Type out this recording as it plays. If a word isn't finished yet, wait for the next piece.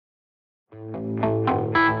Hi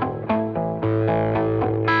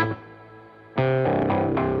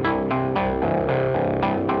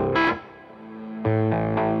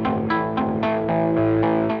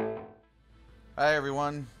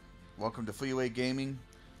everyone, welcome to FleeWay Gaming.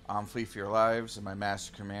 I'm Flee for Your Lives, and my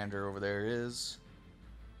master commander over there is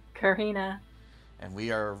Karina. And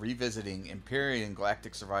we are revisiting Empyrion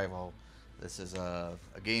Galactic Survival. This is a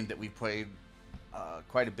game that we've played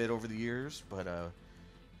quite a bit over the years, but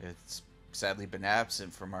it's sadly been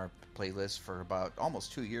absent from our playlist for about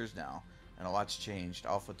almost 2 years now, and a lot's changed.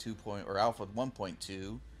 Alpha 2. Or Alpha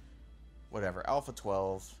 1.2, whatever, Alpha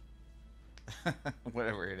 12,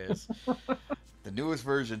 whatever it is. The newest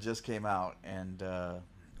version just came out, and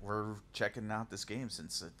we're checking out this game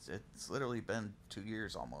since it's literally been 2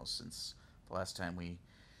 years almost since the last time we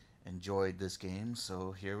enjoyed this game.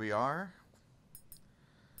 So here we are.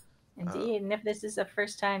 Indeed. And if this is the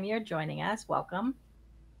first time you're joining us, welcome.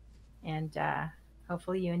 And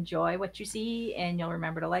hopefully you enjoy what you see, and you'll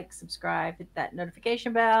remember to like, subscribe, hit that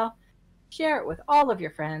notification bell, share it with all of your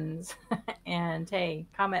friends, and hey,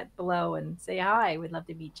 comment below and say hi. We'd love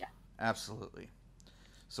to meet you. Absolutely.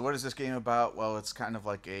 So what is this game about? Well, it's kind of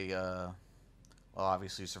like a, well,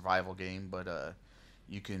 obviously a survival game, but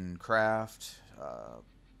you can craft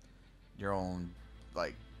your own,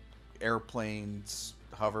 like, airplanes,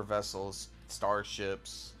 hover vessels,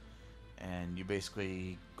 starships, and you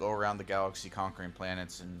basically go around the galaxy conquering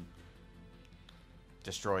planets and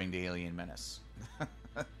destroying the alien menace.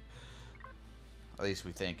 At least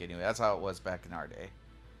we think, anyway. That's how it was back in our day.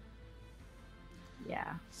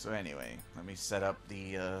 Yeah. So anyway, let me set up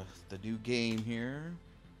the new game here.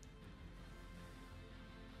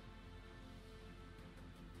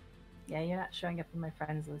 Yeah, you're not showing up in my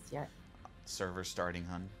friends list yet. Server starting,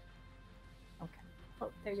 hun. Okay.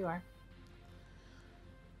 Oh, there you are.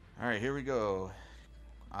 Alright, here we go.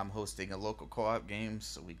 I'm hosting a local co-op game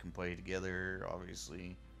so we can play together,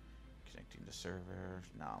 obviously. Connecting to server.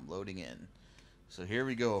 Now I'm loading in. So here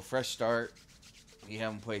we go, fresh start. We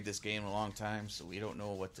haven't played this game in a long time, so we don't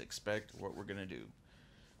know what to expect or what we're going to do.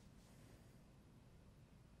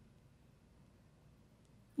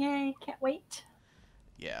 Yay, can't wait.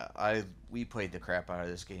 Yeah, we played the crap out of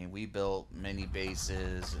this game. We built many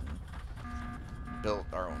bases and built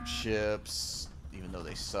our own ships, even though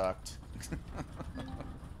they sucked.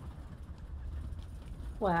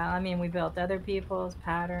 Well, I mean, we built other people's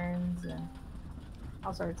patterns and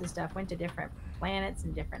all sorts of stuff. Went to different planets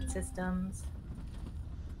and different systems.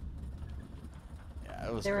 Yeah,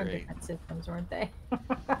 it was They were in great. different systems, weren't they?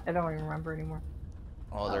 I don't even remember anymore.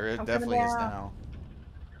 Oh, there I'm definitely is now.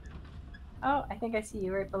 Oh, I think I see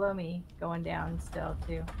you right below me, going down still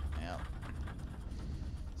too. Yeah.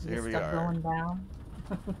 So here we are. Going down.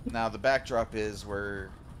 Now the backdrop is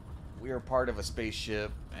we are part of a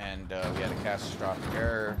spaceship, and we had a catastrophic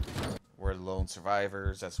error. We're the lone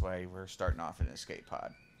survivors. That's why we're starting off in an escape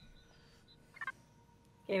pod.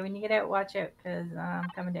 Okay, when you get out, watch out, because I'm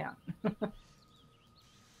coming down.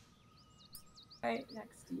 Right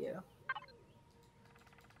next to you.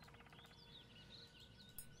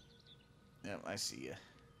 Yep, I see you.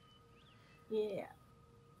 Yeah.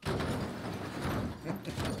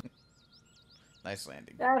 Nice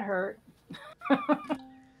landing. That hurt.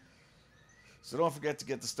 So don't forget to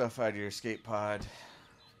get the stuff out of your escape pod.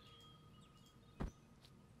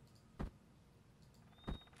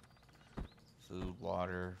 Food,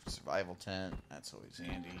 water, survival tent. That's always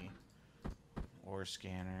handy. Ore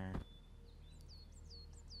scanner.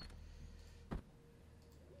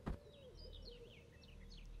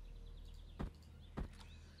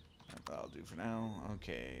 That'll do for now.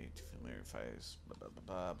 Okay, to familiarize.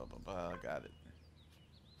 Got it.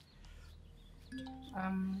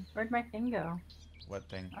 Where'd my thing go? What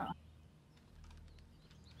thing? Oh.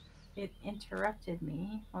 It interrupted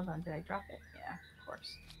me. Hold on, did I drop it? Yeah, of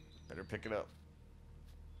course. Better pick it up.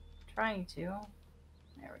 Trying to.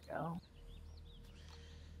 There we go.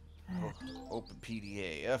 Oh, open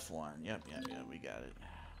PDA F1. Yep, we got it.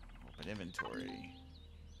 Open inventory.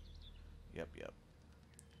 Yep.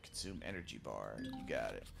 Consume energy bar. You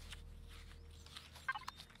got it.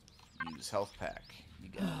 Use health pack. You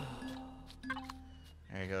got it.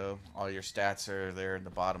 There you go. All your stats are there in the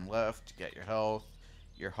bottom left. You got your health,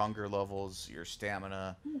 your hunger levels, your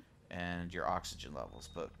stamina, and your oxygen levels.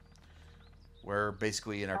 But we're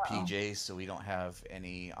basically in our PJs, so we don't have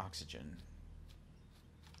any oxygen.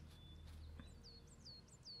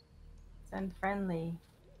 Send friendly.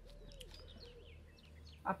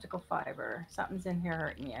 Optical fiber. Something's in here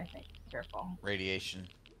hurting me, I think. Careful. Radiation.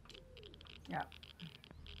 Yeah.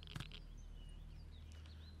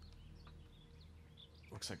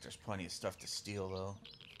 Looks like there's plenty of stuff to steal, though.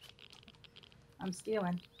 I'm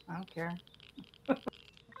stealing. I don't care.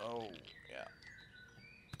 Oh, yeah.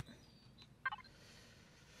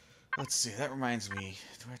 Let's see, that reminds me.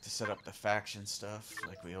 Do I have to set up the faction stuff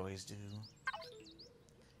like we always do?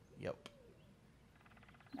 Yep.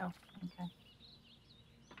 Oh, okay.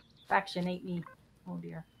 Faction ate me. Oh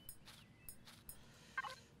dear.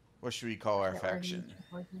 What should we call our Is that where faction?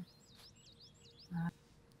 Uh,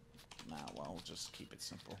 Nah, well, we'll just keep it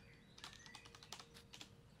simple.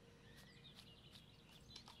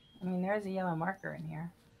 I mean, there's a yellow marker in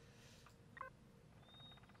here.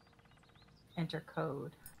 Enter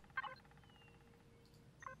code.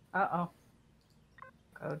 Uh-oh.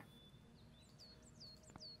 Code.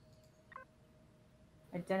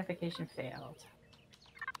 Identification failed.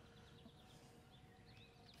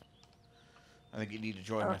 I think you need to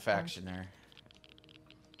join my Okay. faction there.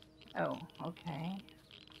 Oh, okay.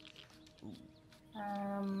 Ooh.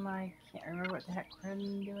 I can't remember what the heck we're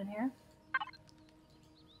doing here.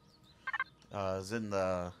 It's in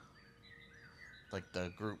the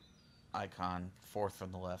the group icon, fourth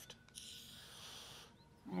from the left.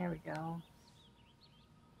 There we go.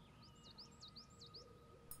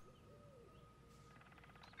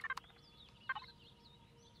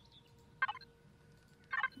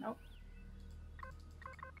 Nope.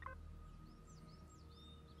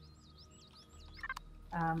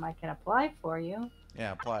 I can apply for you.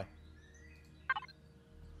 Yeah, apply.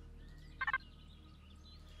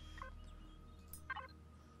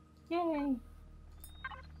 Yay!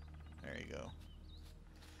 There you go.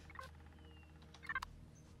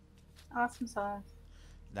 Awesome sauce.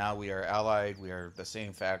 Now we are allied. We are the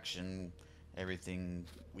same faction. Everything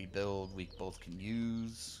we build, we both can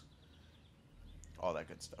use. All that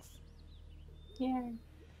good stuff. Yay!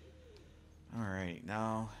 Alright,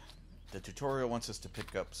 now the tutorial wants us to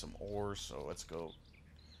pick up some ore, so let's go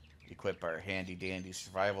equip our handy dandy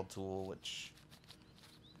survival tool, which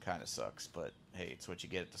kind of sucks, but hey, it's what you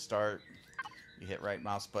get at the start. You hit right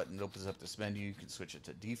mouse button, it opens up this menu. You can switch it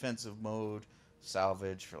to defensive mode,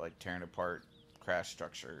 salvage for like tearing apart crash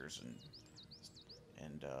structures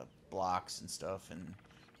and blocks and stuff, and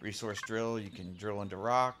resource drill. You can drill into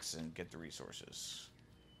rocks and get the resources.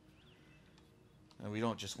 And we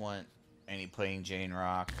don't just want any plain Jane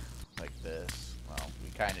rock like this. Well, we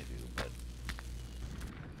kind of do, but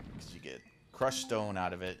because you get crushed stone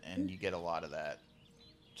out of it, and you get a lot of that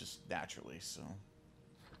just naturally. So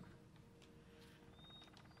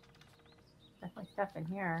Definitely stuff in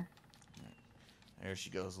here. there she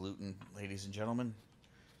goes, looting, ladies and gentlemen.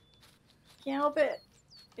 Can't help it.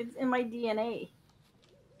 It's in my DNA.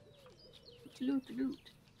 Loot,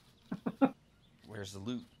 loot. Where's the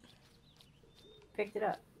loot? Picked it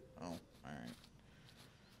up. Oh, alright.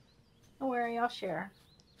 Don't worry, I'll share.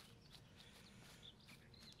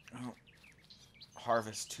 Oh,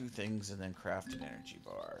 harvest 2 things and then craft an energy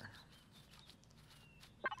bar.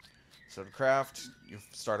 So to craft, you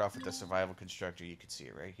start off with the survival constructor. You can see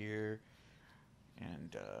it right here.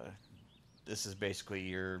 And this is basically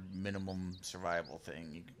your minimum survival thing.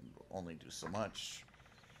 You can only do so much.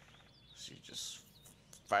 So you just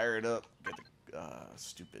fire it up, get the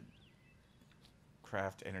stupid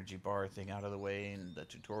craft energy bar thing out of the way, and the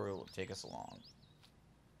tutorial will take us along.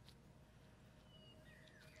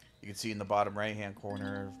 You can see in the bottom right hand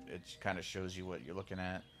corner, it kind of shows you what you're looking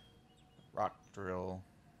at. Rock drill.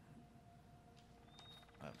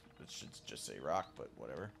 It should just say rock, but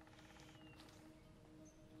whatever.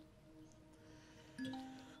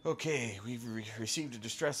 Okay, we've received a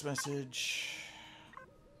distress message.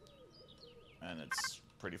 And it's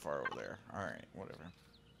pretty far over there. Alright, whatever.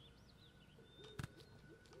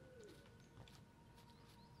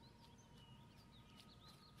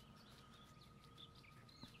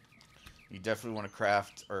 You definitely want to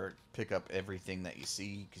craft or pick up everything that you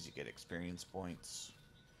see, because you get experience points.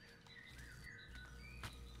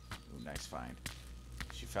 Ooh, nice find.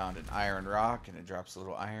 She found an iron rock, and it drops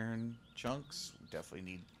little iron chunks. We definitely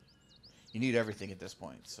need... You need everything at this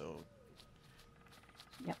point, so...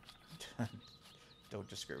 Yep. Don't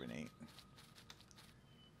discriminate.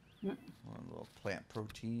 Mm. One little plant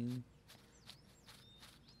protein.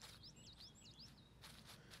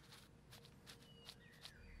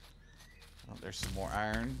 Oh, there's some more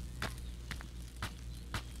iron.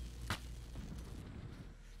 I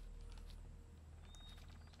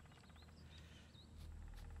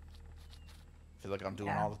feel like I'm doing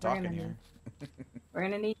all the talking here. We're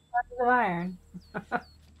gonna need tons of iron.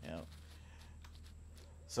 Yeah.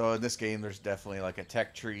 So in this game, there's definitely like a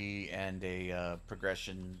tech tree and a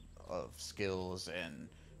progression of skills and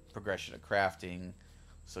progression of crafting.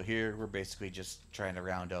 So here we're basically just trying to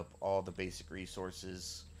round up all the basic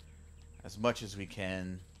resources as much as we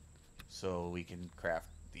can, so we can craft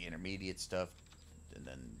the intermediate stuff, and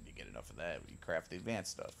then you get enough of that, we craft the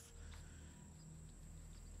advanced stuff.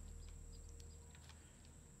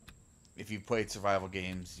 If you've played survival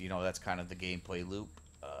games, you know that's kind of the gameplay loop.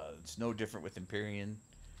 It's no different with Empyrion.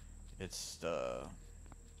 It's I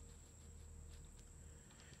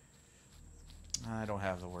don't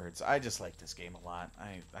have the words. I just like this game a lot.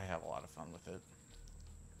 I have a lot of fun with it.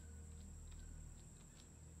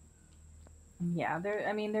 Yeah,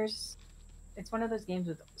 there's it's one of those games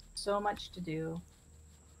with so much to do,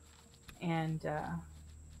 and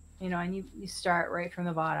and you start right from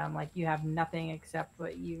the bottom, like you have nothing except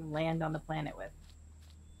what you land on the planet with.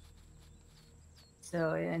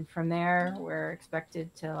 So, and from there, we're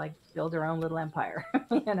expected to like build our own little empire,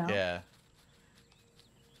 you know? Yeah.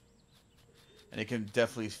 And it can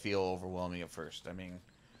definitely feel overwhelming at first. I mean,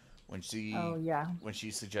 when she Oh yeah, when she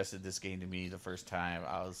suggested this game to me the first time,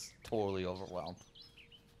 I was totally overwhelmed.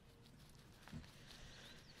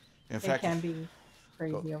 In it fact, can be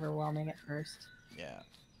crazy overwhelming at first. yeah.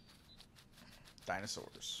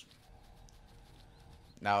 Dinosaurs.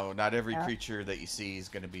 Now, not every creature that you see is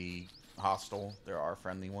going to be hostile. There are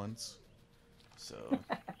friendly ones. So,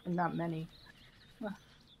 Not many.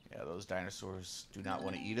 yeah, those dinosaurs do not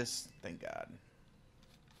want to eat us. Thank God.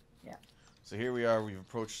 Yeah. So here we are. We've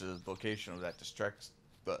approached the location of that distress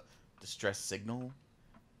signal,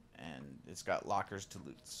 and it's got lockers to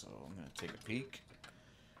loot. So I'm gonna take a peek.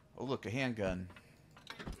 Oh, look, a handgun.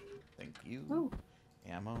 Thank you. Ooh.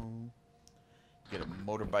 Ammo. Get a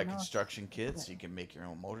motorbike construction kit, so you can make your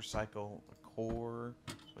own motorcycle. A core,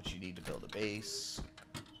 what you need to build a base.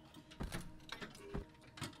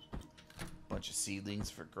 Bunch of seedlings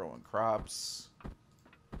for growing crops,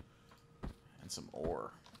 and some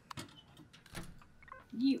ore.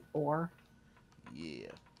 You ore. Yeah.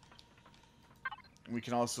 We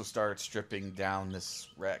can also start stripping down this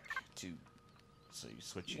wreck too. So you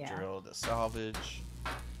switch your drill to salvage,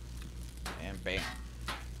 and bam.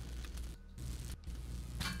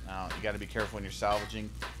 Now you got to be careful when you're salvaging.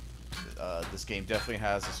 This game definitely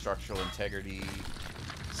has a structural integrity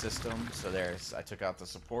system. So I took out the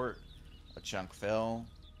support. A chunk fell.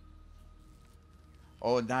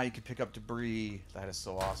 Oh, and now you can pick up debris. That is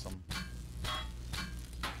so awesome.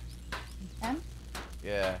 You can?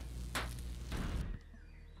 Yeah.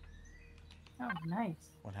 Oh, nice.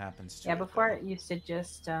 What happens to Yeah, it, before though? it used to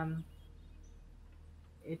just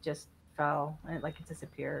it just fell and it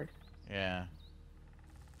disappeared. Yeah.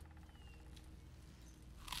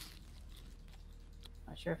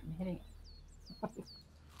 Not sure if I'm hitting it.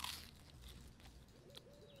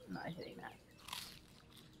 I'm not hitting that.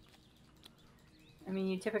 I mean,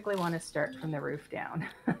 you typically want to start from the roof down.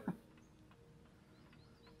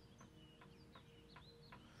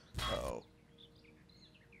 Uh-oh.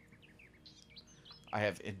 I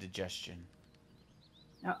have indigestion.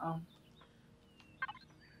 Uh-oh.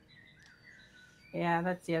 Yeah,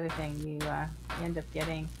 that's the other thing. You end up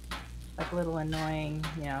getting like little annoying,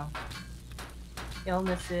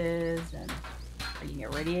 illnesses, and or you can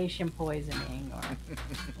get radiation poisoning, or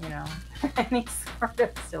any sort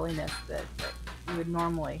of silliness that you would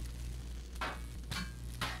normally.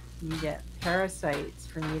 You get parasites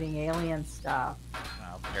from eating alien stuff.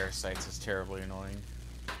 Wow, parasites is terribly annoying.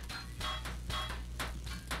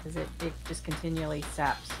 Because it just continually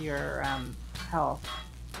saps your health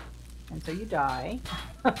until you die,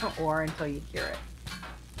 or until you cure it.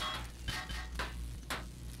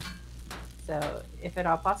 So, if at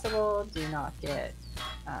all possible, do not get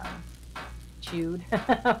chewed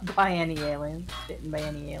by any aliens, bitten by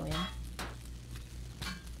any alien.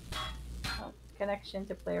 Oh, connection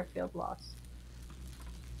to player field lost.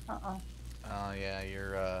 Uh-oh. Oh yeah,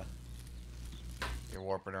 you're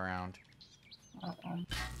warping around. Uh-oh.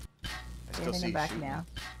 I still see you back shooting. now.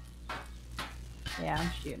 Yeah,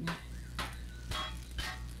 I'm shooting.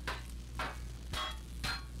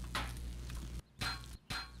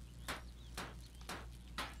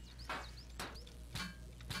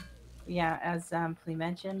 Yeah, as Flea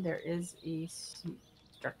mentioned, there is a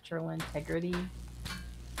structural integrity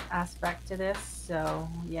aspect to this. So,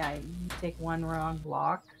 yeah, you take one wrong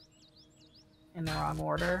block in the wrong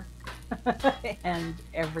order, and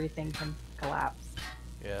everything can collapse.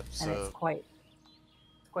 Yep. So And it's quite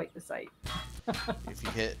the sight. if you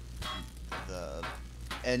hit the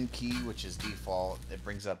N key, which is default, it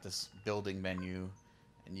brings up this building menu,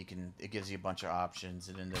 and it gives you a bunch of options.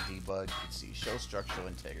 And in the debug, you can see show structural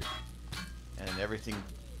integrity, and everything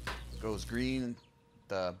goes green.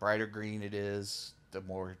 The brighter green it is, the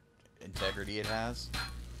more integrity it has.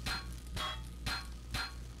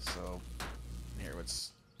 So here,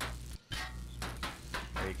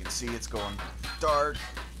 there you can see it's going dark,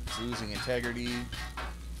 it's losing integrity,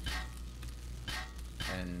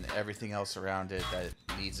 and everything else around it that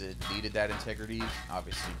needed that integrity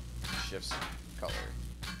obviously shifts color.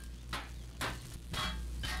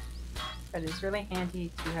 But it's really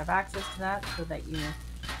handy to have access to that so that you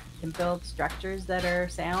can build structures that are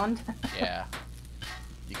sound. Yeah.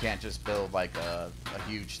 You can't just build like a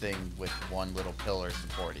huge thing with one little pillar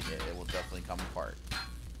supporting it. It will definitely come apart.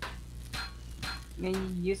 You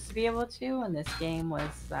used to be able to, and this game was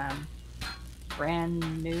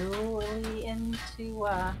brand newly into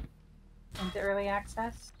early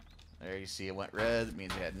access. There you see it went red. It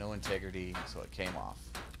means it had no integrity, so it came off.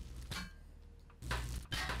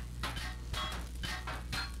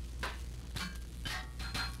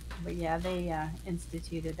 But yeah, they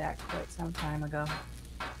instituted that quite some time ago.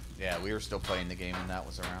 Yeah, we were still playing the game when that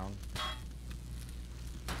was around.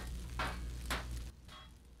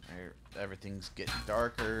 There, everything's getting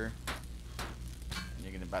darker. And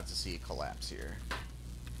you're about to see it collapse here.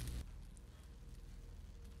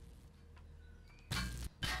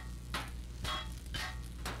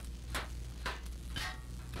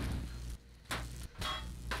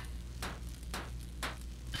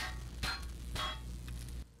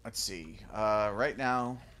 Let's see. Right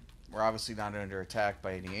now, we're obviously not under attack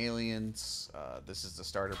by any aliens. This is the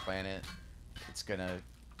starter planet. It's gonna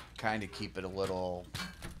kind of keep it a little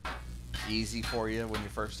easy for you when you're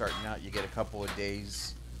first starting out. You get a couple of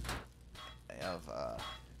days of,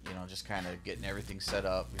 you know, just kind of getting everything set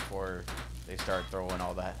up before they start throwing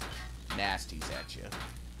all that nasties at you.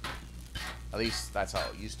 At least that's how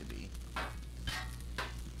it used to be.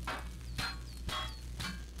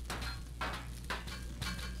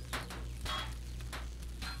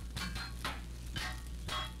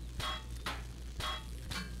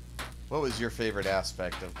 What was your favorite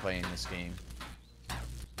aspect of playing this game?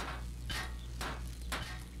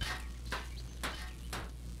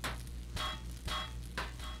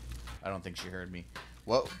 I don't think she heard me.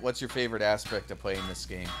 What's your favorite aspect of playing this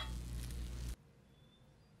game?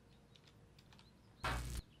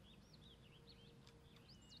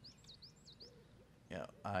 Yeah,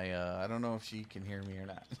 I don't know if she can hear me or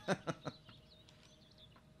not.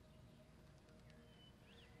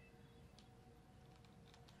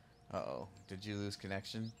 Uh-oh. Did you lose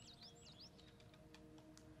connection?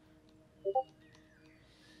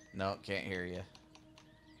 No, can't hear you.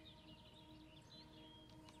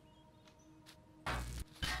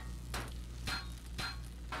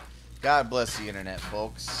 God bless the internet,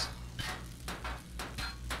 folks.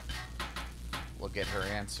 We'll get her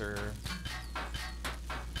answer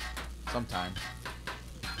sometime.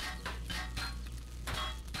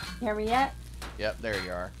 Hear me yet? Yep, there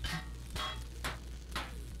you are.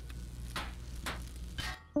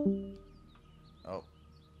 Oh.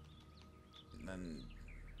 And then...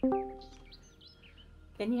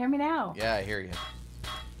 Can you hear me now? Yeah, I hear you.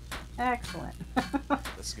 Excellent.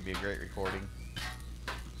 This could be a great recording.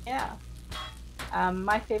 Yeah.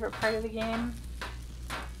 My favorite part of the game,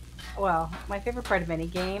 well, my favorite part of any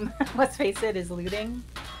game, let's face it, is looting.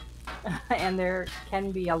 And there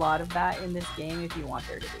can be a lot of that in this game if you want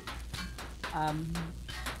there to be.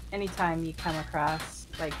 Anytime you come across,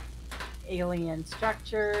 like, alien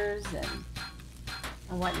structures and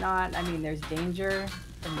whatnot, I mean, there's danger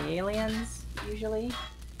from the aliens, usually.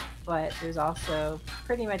 But there's also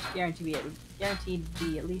pretty much guaranteed to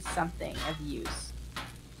be at least something of use.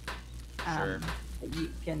 Sure. That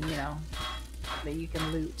you can, you know, that you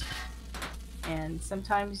can loot. And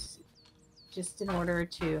sometimes, just in order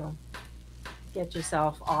to get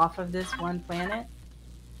yourself off of this one planet,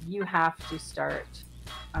 you have to start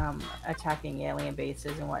attacking alien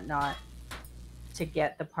bases and whatnot to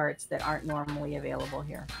get the parts that aren't normally available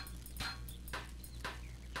here.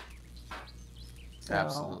 So,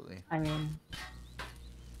 Absolutely. I mean,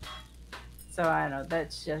 so I don't know,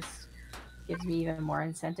 that's just gives me even more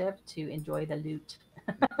incentive to enjoy the loot.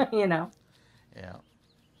 You know? Yeah.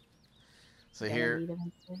 So here,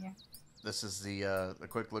 this is the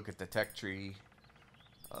quick look at the tech tree.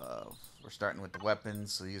 We're starting with the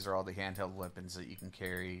weapons. So these are all the handheld weapons that you can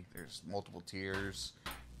carry. There's multiple tiers,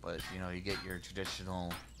 but you know, you get your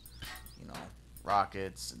traditional, you know,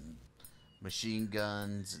 rockets and machine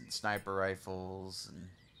guns and sniper rifles and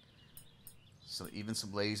so even some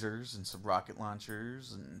lasers and some rocket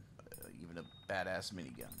launchers and even a badass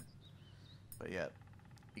minigun. But yeah,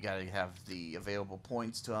 you gotta have the available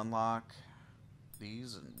points to unlock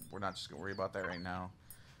these, and we're not just gonna worry about that right now.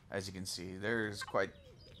 As you can see, there's quite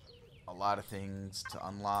a lot of things to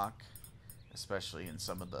unlock, especially in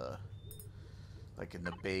some of the, like in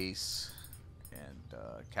the base and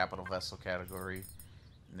capital vessel category,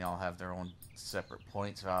 and they all have their own separate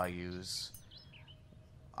points values.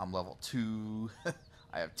 I'm level 2.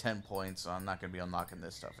 I have 10 points, so I'm not going to be unlocking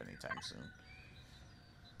this stuff anytime soon.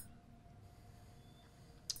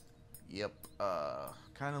 Yep,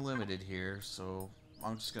 kind of limited here, so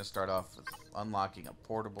I'm just going to start off with unlocking a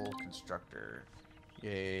portable constructor.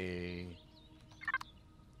 Yay.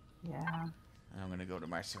 Yeah. And I'm going to go to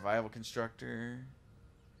my survival constructor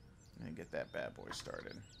and get that bad boy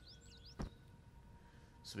started.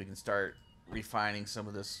 So we can start refining some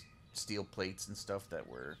of this steel plates and stuff that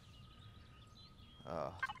we're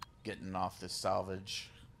getting off this salvage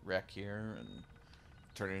wreck here and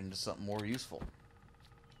turn it into something more useful.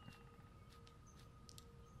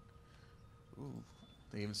 Ooh,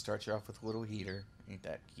 they even start you off with a little heater. Ain't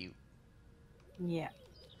that cute? Yeah.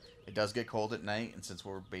 It does get cold at night, and since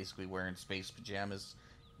we're basically wearing space pajamas,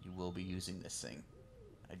 you will be using this thing.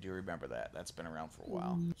 I do remember that. That's been around for a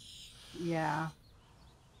while. Yeah.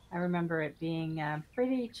 I remember it being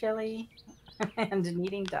pretty chilly and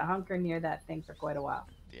needing to hunker near that thing for quite a while.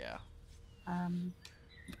 Yeah.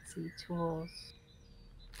 Let's see, tools.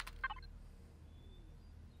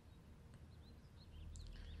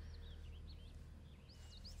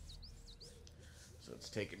 So it's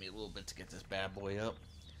taking me a little bit to get this bad boy up.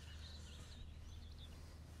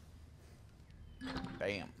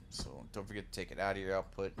 Bam. So don't forget to take it out of your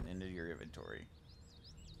output and into your inventory.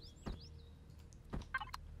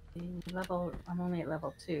 I'm only at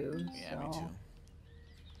level 2. Yeah, so... me too.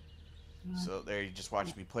 So there you just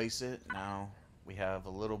watch me place it. Now we have a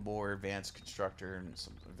little more advanced constructor and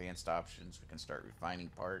some advanced options. We can start refining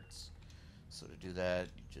parts. So to do that,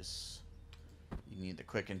 you need the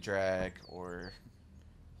click and drag or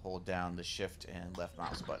hold down the shift and left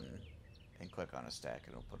mouse button and click on a stack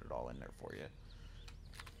and it'll put it all in there for you.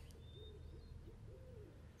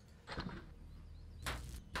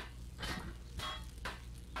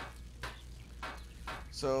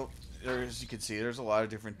 So as you can see, there's a lot of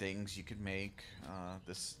different things you could make.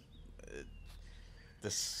 It's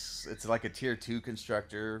like a tier 2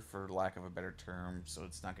 constructor, for lack of a better term. So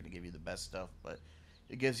it's not going to give you the best stuff, but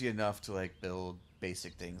it gives you enough to like build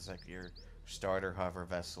basic things like your starter hover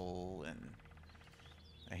vessel and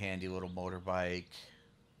a handy little motorbike.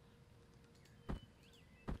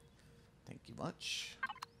 Thank you much.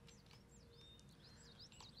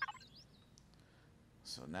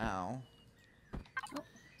 So now,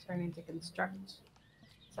 turning to construct.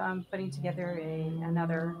 So I'm putting together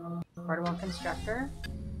another portable constructor.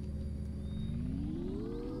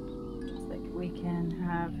 So that we can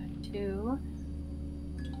have 2.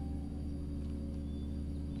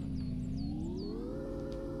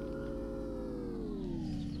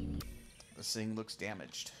 this thing looks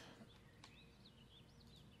damaged.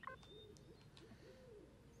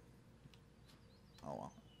 Oh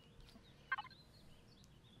well.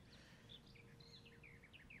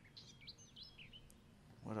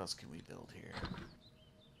 What else can we build here?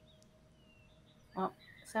 Well,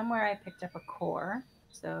 somewhere I picked up a core,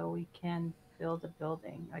 so we can build a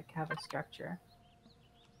building, like have a structure.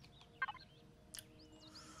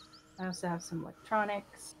 I also have some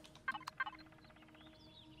electronics.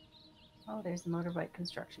 Oh, there's the motorbike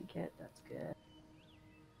construction kit. That's good.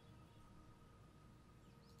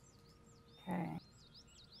 Okay.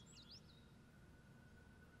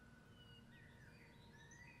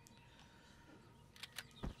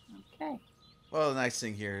 Okay. Well, the nice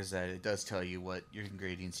thing here is that it does tell you what your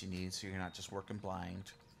ingredients you need, so you're not just working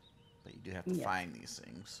blind. But you do have to find these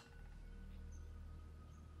things.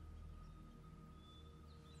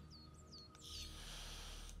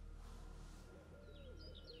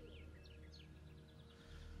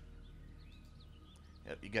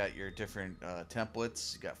 Yep, you got your different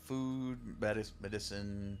templates. You got food,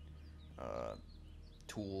 medicine,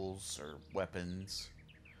 tools or weapons,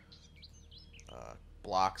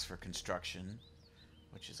 blocks for construction,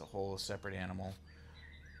 which is a whole separate animal.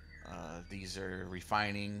 These are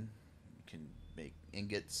refining. You can make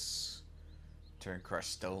ingots, turn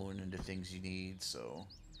crushed stone into things you need. So,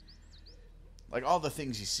 like all the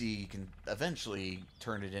things you see, you can eventually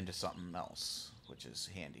turn it into something else, which is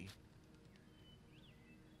handy.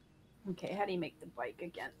 Okay, how do you make the bike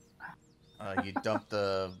again? You dump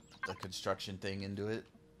the construction thing into it.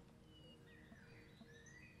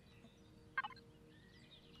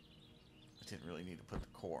 I didn't really need to put the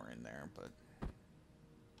core in there, but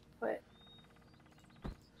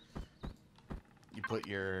you put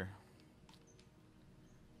your...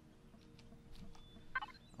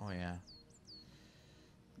 Oh yeah.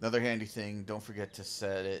 Another handy thing, don't forget to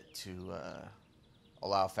set it to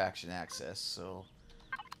allow faction access, so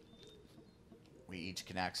we each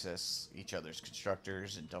can access each other's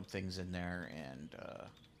constructors and dump things in there and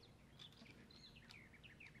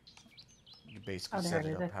You basically Oh, there set it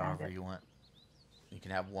it is. I up found however it. you want. You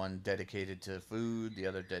can have one dedicated to food, the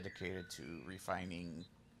other dedicated to refining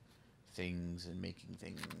things and making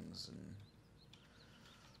things and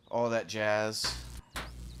all that jazz.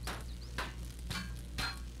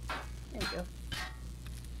 There you go.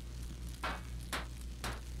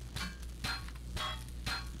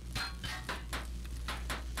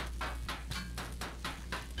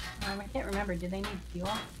 I can't remember. Do they need fuel?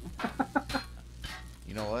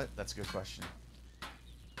 You know what? That's a good question.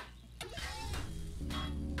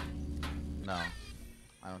 No,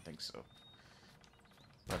 I don't think so.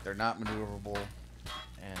 But they're not maneuverable,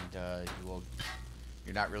 and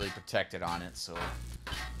you're not really protected on it, so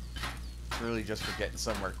it's really just for getting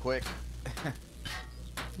somewhere quick.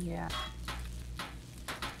 Yeah.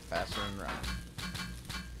 Faster and running.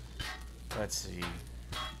 Let's see.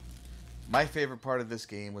 My favorite part of this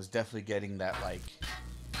game was definitely getting that, like,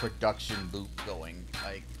 production loop going.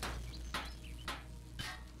 Like,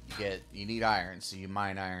 you need iron, so you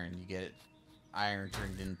mine iron. You get iron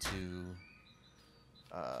turned into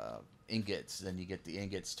ingots, then you get the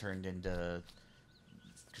ingots turned into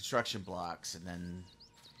construction blocks, and then,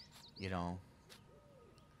 then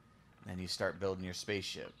you start building your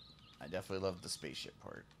spaceship. I definitely loved the spaceship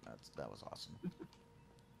part. That was awesome.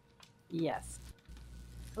 Yes.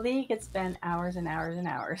 Lee could spend hours and hours and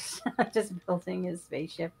hours just building his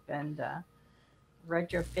spaceship and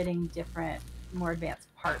retrofitting different, more advanced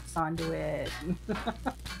parts onto it.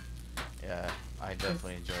 Yeah, I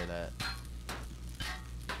definitely enjoy that.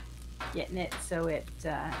 Getting it so it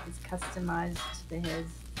is customized to his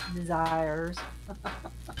desires.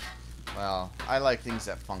 Well, I like things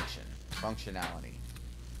that function. Functionality.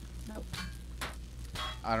 Nope.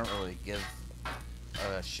 I don't really give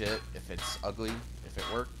a shit if it's ugly. If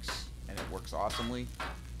it works, and it works awesomely,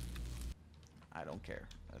 I don't care.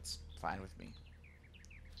 That's fine with me.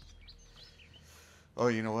 Oh,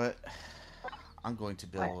 you know what? I'm going to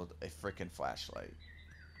build a frickin' flashlight.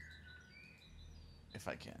 If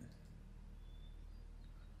I can.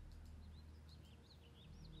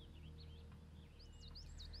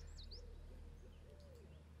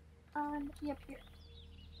 Yep, here.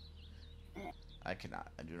 I cannot.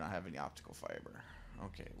 I do not have any optical fiber.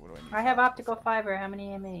 Okay, what do I need? I have optical fiber. How many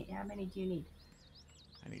do you need?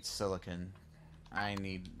 I need silicon. I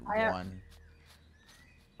need one.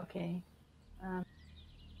 Okay.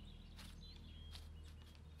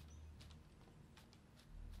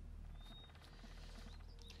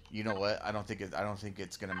 You know what? I don't think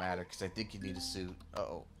it's gonna matter because I think you need a suit.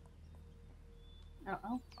 Uh-oh.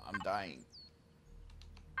 Uh-oh. I'm dying.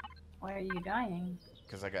 Why are you dying?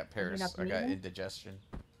 Because I got I got indigestion.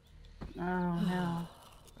 Oh, no.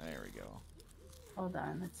 There we go. Hold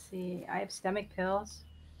on. Let's see. I have stomach pills.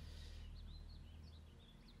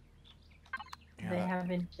 Yeah,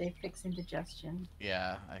 They fix indigestion.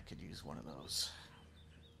 yeah, I could use one of those.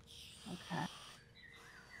 Okay.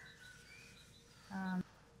 Let's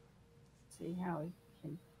see how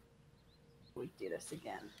we do this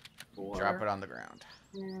again. Drop it on the ground.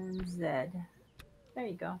 And Z. There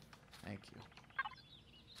you go. Thank you.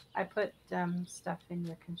 I put stuff in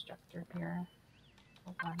your constructor here.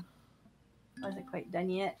 Hold on. Wasn't quite done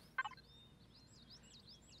yet.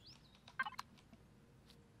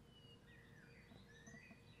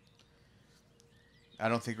 I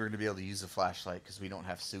don't think we're going to be able to use a flashlight because we don't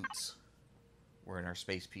have suits. We're in our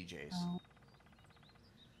space PJs.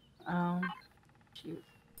 Oh. Shoot.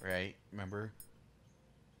 Right? Remember?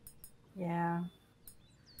 Yeah.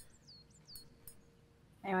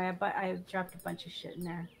 Anyway, I dropped a bunch of shit in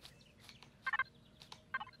there.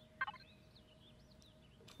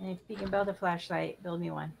 And if you can build a flashlight, build me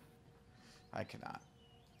one. I cannot.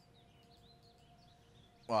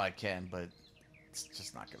 Well, I can, but it's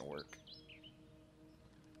just not going to work.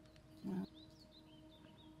 No.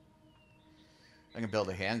 I can build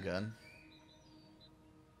a handgun.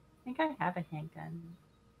 I think I have a handgun.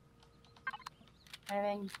 I have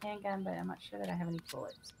a handgun, but I'm not sure that I have any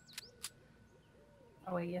bullets.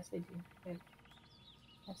 Oh wait, yes I do. I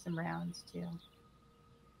have some rounds too.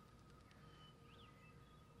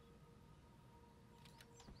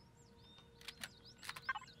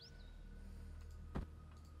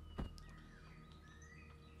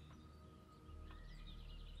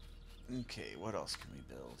 Okay, what else can we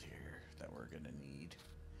build here that we're going to need?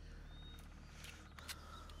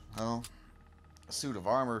 Well, a suit of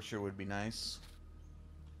armor sure would be nice.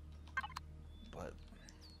 But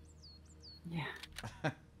Yeah.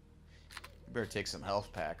 you better take some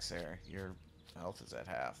health packs there. Your health is at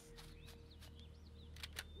half.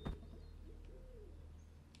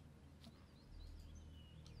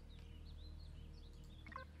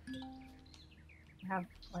 have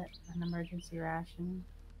what, an emergency ration.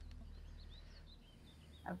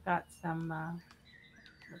 I've got some,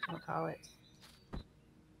 whatchamacallit.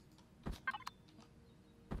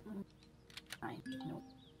 Fine. Nope.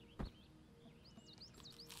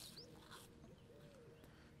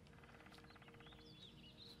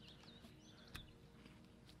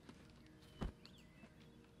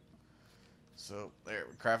 So there,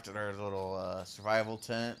 we crafted our little survival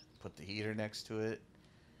tent. Put the heater next to it.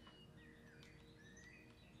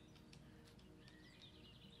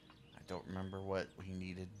 I don't remember what we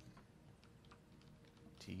needed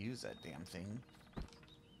to use that damn thing.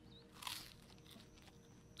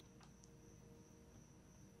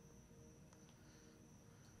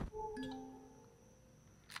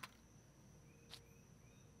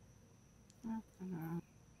 Mm-hmm.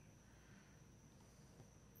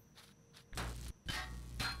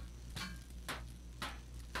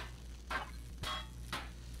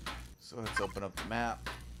 So let's open up the map.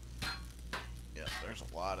 Yeah, there's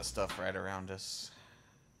a lot of stuff right around us.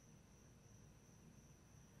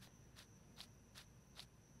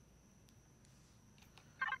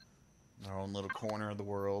 Our own little corner of the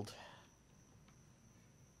world.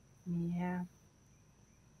 Yeah.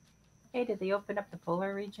 Hey, did they open up the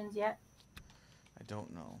polar regions yet? I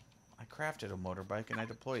don't know. I crafted a motorbike and I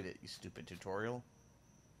deployed it, you stupid tutorial.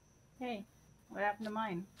 Hey, what happened to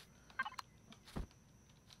mine?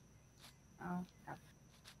 Oh, F.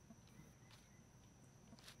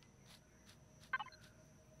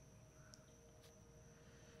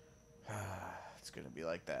 It's gonna be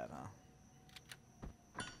like that, huh?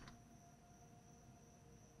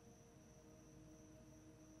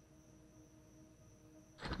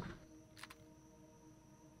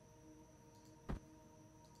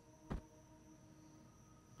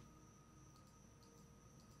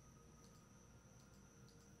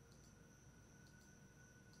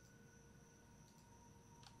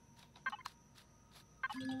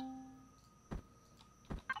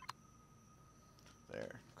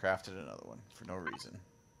 There. Crafted another one for no reason.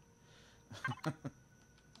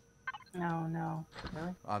 No, no.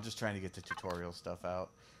 Really? I'm just trying to get the tutorial stuff out.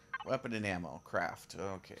 Weapon and ammo. Craft.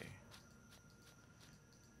 Okay.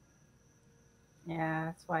 Yeah,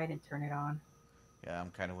 that's why I didn't turn it on. Yeah,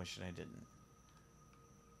 I'm kind of wishing I didn't.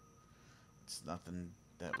 It's nothing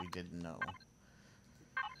that we didn't know.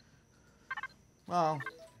 Well,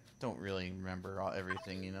 don't really remember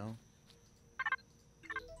everything, you know?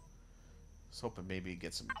 I was hoping maybe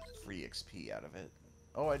get some free XP out of it.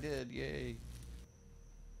 Oh, I did. Yay.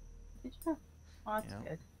 Did you? Oh, that's Yeah.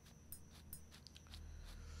 good.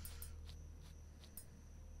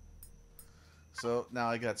 So now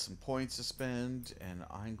I got some points to spend, and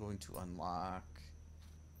I'm going to unlock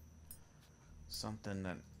something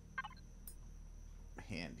that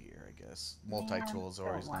handier, I guess. Multi-tool is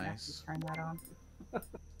always nice. Turn that on.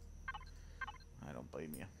 I don't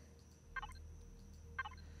blame you.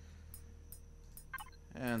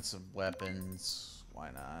 And some weapons.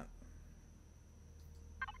 Why not?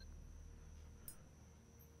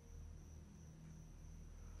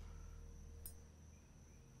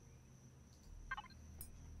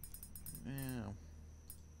 Yeah.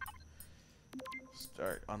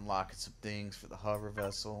 Start unlocking some things for the hover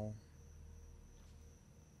vessel.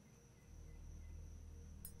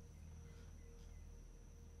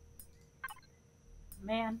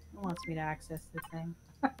 Man, it wants me to access the thing.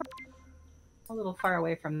 A little far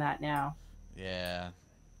away from that now. Yeah.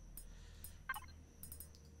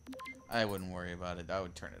 I wouldn't worry about it. I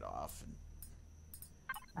would turn it off.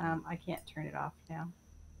 And, I can't turn it off now.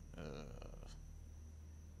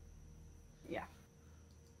 Yeah.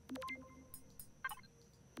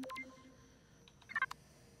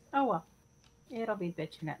 Oh well. It'll be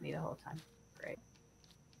bitching at me the whole time. Great.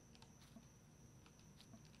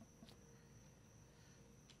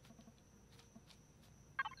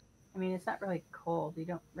 I mean, it's not really cold. You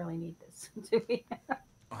don't really need this to be.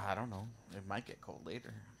 I don't know. It might get cold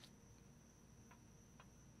later.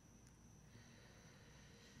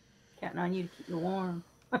 Counting on you to keep me warm.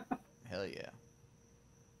 Hell yeah.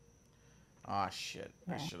 Ah, shit.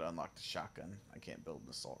 I Okay. should unlock the shotgun. I can't build an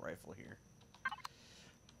assault rifle here.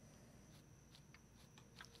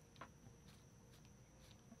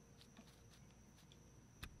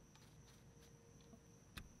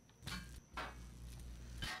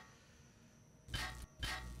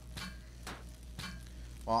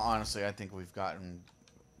 Well, honestly, I think we've gotten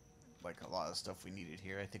like a lot of stuff we needed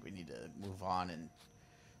here. I think we need to move on and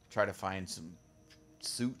try to find some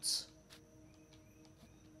suits.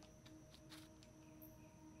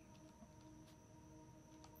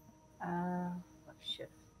 Oh shit.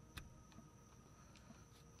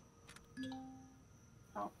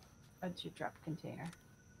 Oh, That's your drop container.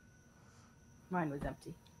 Mine was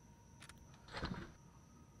empty.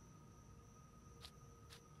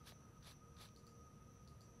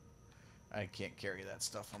 I can't carry that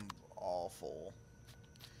stuff. I'm all full.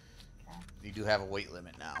 Okay. You do have a weight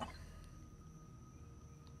limit now.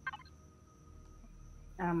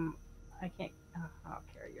 I can't. Oh, I'll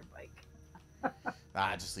carry your bike.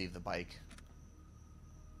 Just leave the bike.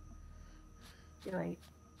 Too late.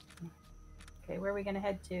 Okay, where are we gonna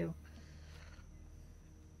head to?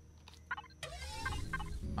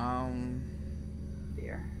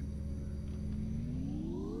 Beer.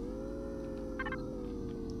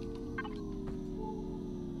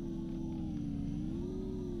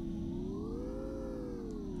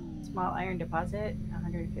 Small iron deposit,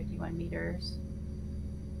 151 meters.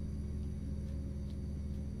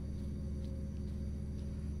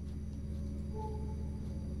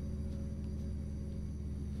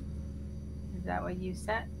 Is that what you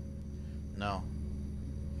set? No.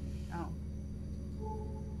 Oh.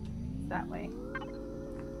 It's that way.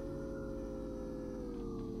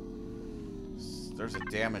 There's a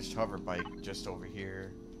damaged hover bike just over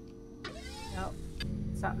here. Nope.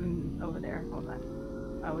 Something over there. Hold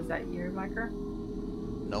on. Oh, was that your marker?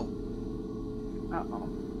 Nope. Uh-oh.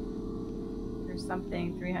 There's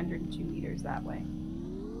something 302 meters that way.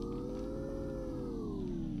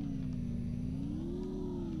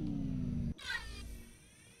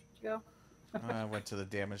 Did you go? I went to the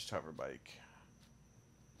damaged hover bike.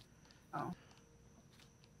 Oh.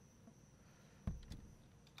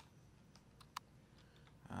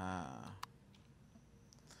 I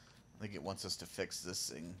think it wants us to fix this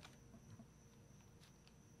thing.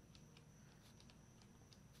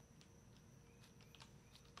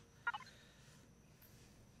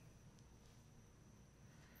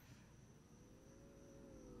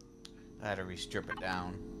 I had to re-strip it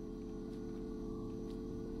down.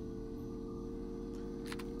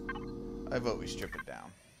 I vote we strip it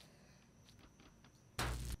down.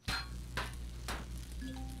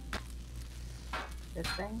 This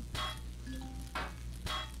thing?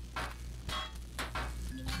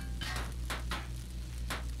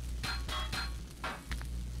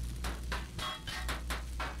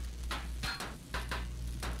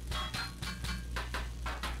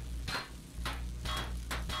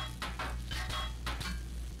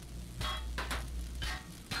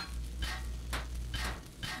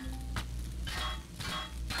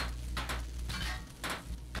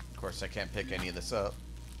 Of course, I can't pick any of this up.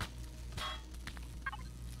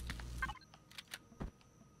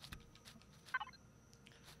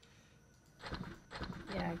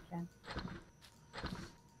 Yeah, I can.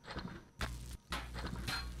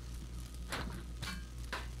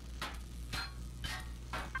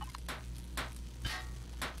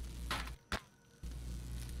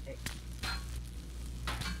 Okay.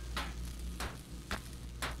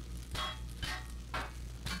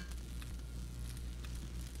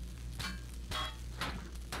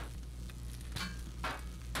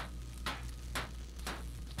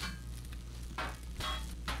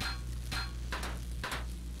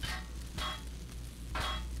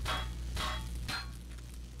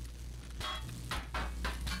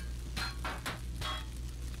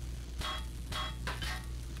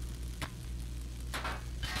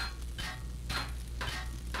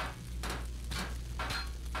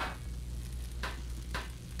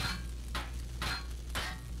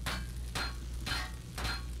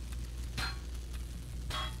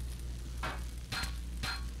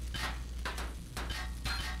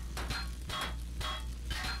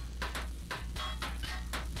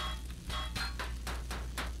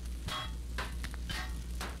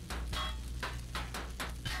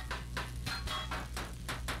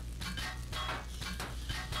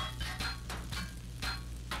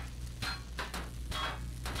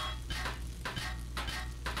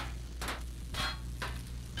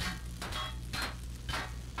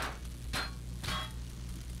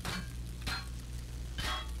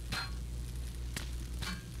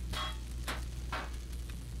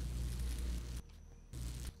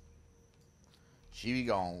 She be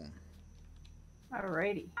gone.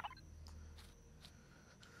 Alrighty.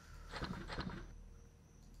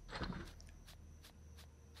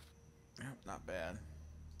 Yep, not bad.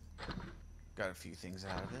 Got a few things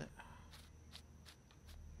out of it.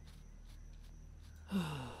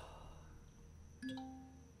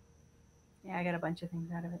 Yeah, I got a bunch of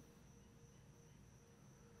things out of it.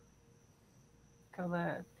 Couple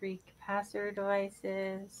of 3 capacitor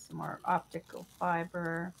devices, some more optical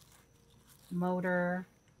fiber, motor,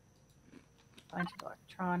 bunch of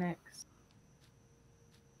electronics.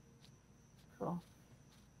 Cool.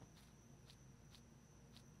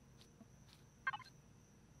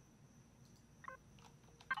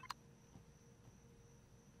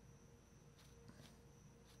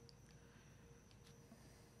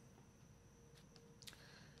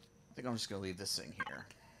 think I'm just going to leave this thing here.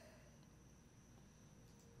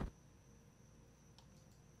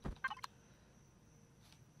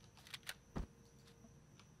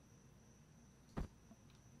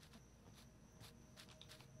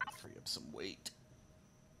 Free up some weight.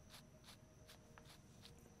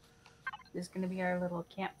 This is going to be our little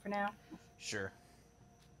camp for now? Sure.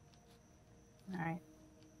 Alright.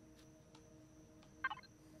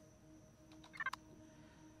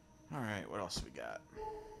 Alright, what else we got?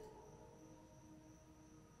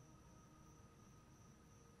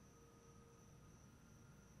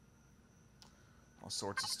 All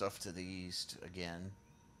sorts of stuff to the east again.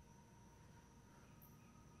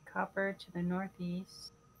 Copper to the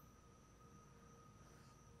northeast.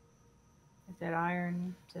 Is that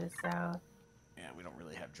iron to the south? Yeah, we don't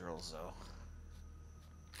really have drills though.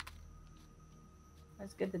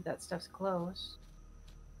 That's good that that stuff's close.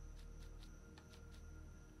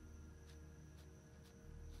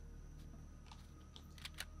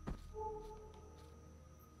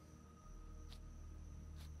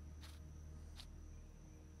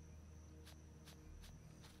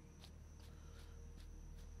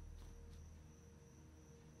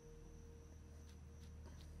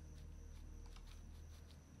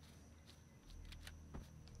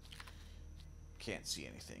 Can't see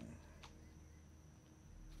anything.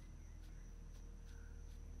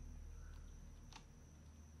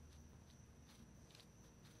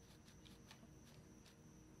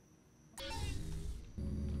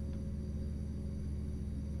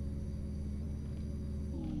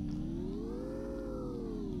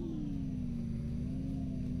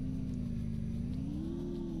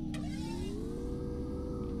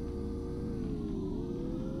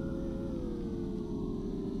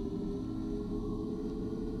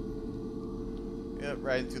 Yep,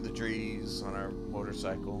 riding through the trees on our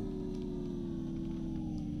motorcycle.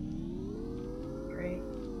 Great.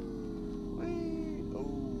 Whee!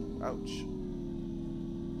 Oh, ouch.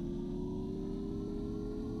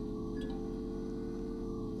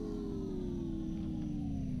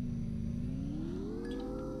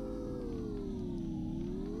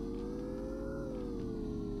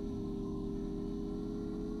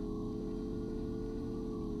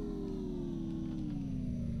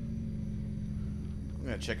 I'm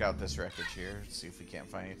gonna check out this wreckage here, see if we can't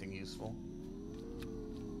find anything useful.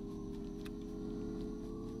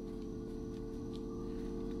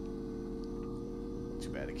 Too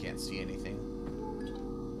bad I can't see anything.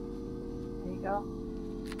 There you go.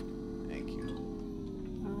 Thank you.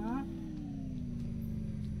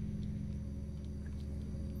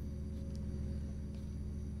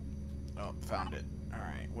 Oh, found it.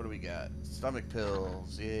 Alright, what do we got? Stomach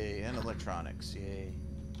pills, yay, and electronics, yay.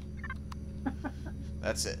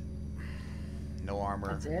 That's it. No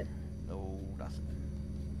armor. That's it? No, nothing.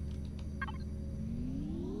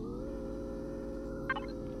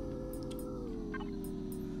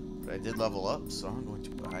 But I did level up, so I'm going to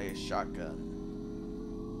buy a shotgun.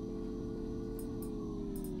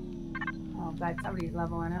 Oh, I'm glad somebody's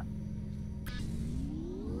leveling up.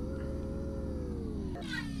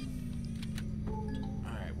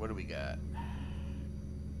 Alright, what do we got?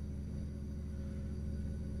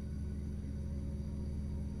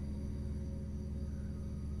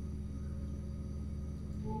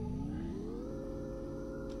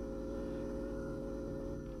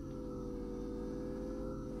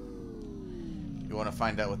 You want to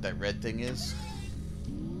find out what that red thing is?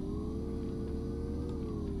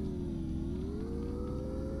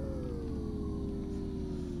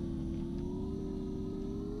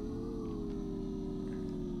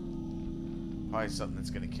 Probably something that's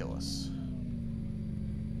going to kill us.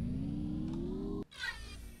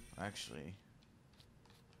 Actually,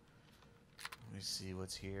 let me see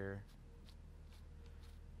what's here.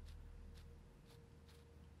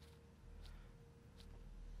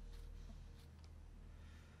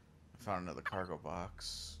 I found another cargo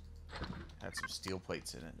box. Had some steel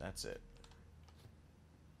plates in it. That's it.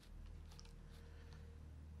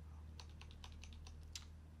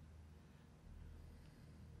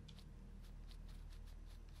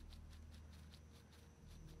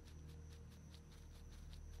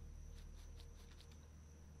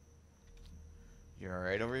 You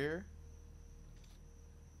alright over here?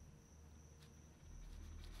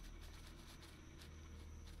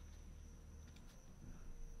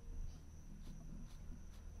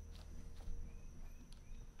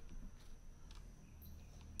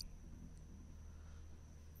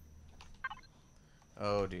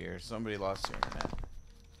 Oh dear, somebody lost their internet.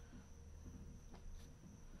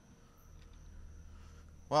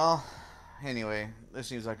 Well, anyway, this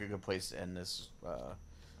seems like a good place to end this.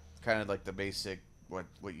 Kind of like the basic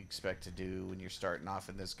what you expect to do when you're starting off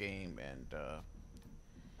in this game, and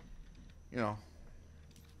you know,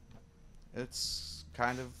 it's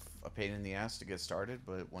kind of a pain in the ass to get started,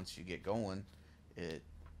 but once you get going, it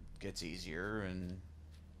gets easier, and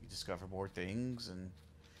you discover more things, and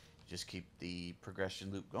just keep the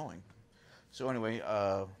progression loop going. So anyway,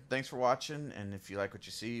 thanks for watching, and if you like what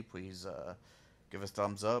you see, please give us a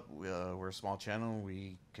thumbs up. We're a small channel.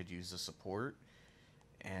 We could use the support,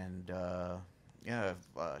 and yeah,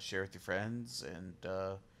 share with your friends, and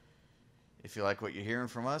if you like what you're hearing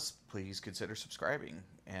from us, please consider subscribing,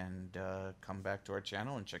 and come back to our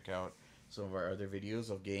channel and check out some of our other videos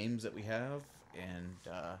of games that we have. And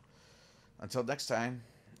until next time,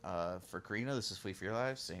 for Karina, this is Flee for Your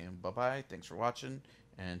Life saying bye-bye, thanks for watching,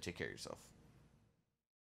 and take care of yourself.